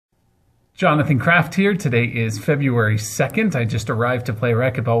Jonathan Kraft here. Today is February 2nd. I just arrived to play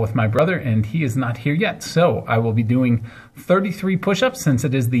racquetball with my brother and he is not here yet. So I will be doing 33 push-ups since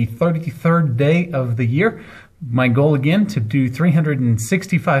it is the 33rd day of the year. My goal again to do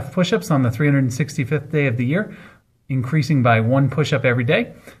 365 push-ups on the 365th day of the year, increasing by 1 push-up every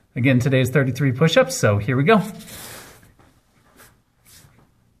day. Again, today is 33 push-ups, so here we go.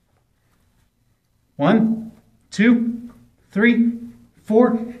 1, 2, 3,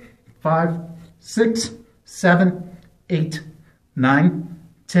 4, 5, 6, 7, 8, 9,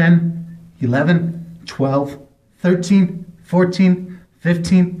 10, 11, 12, 13, 14,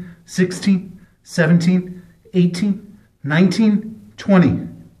 15, 16, 17, 18, 19, 20,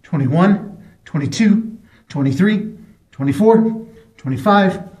 21, 22, 23, 24,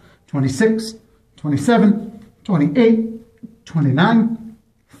 25, 26, 27, 28, 29,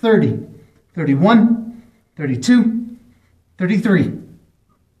 30, 31, 32, 33.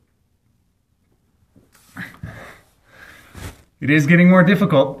 It is getting more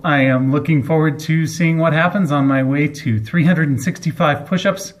difficult. I am looking forward to seeing what happens on my way to 365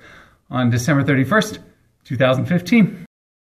 push-ups on December 31st, 2015.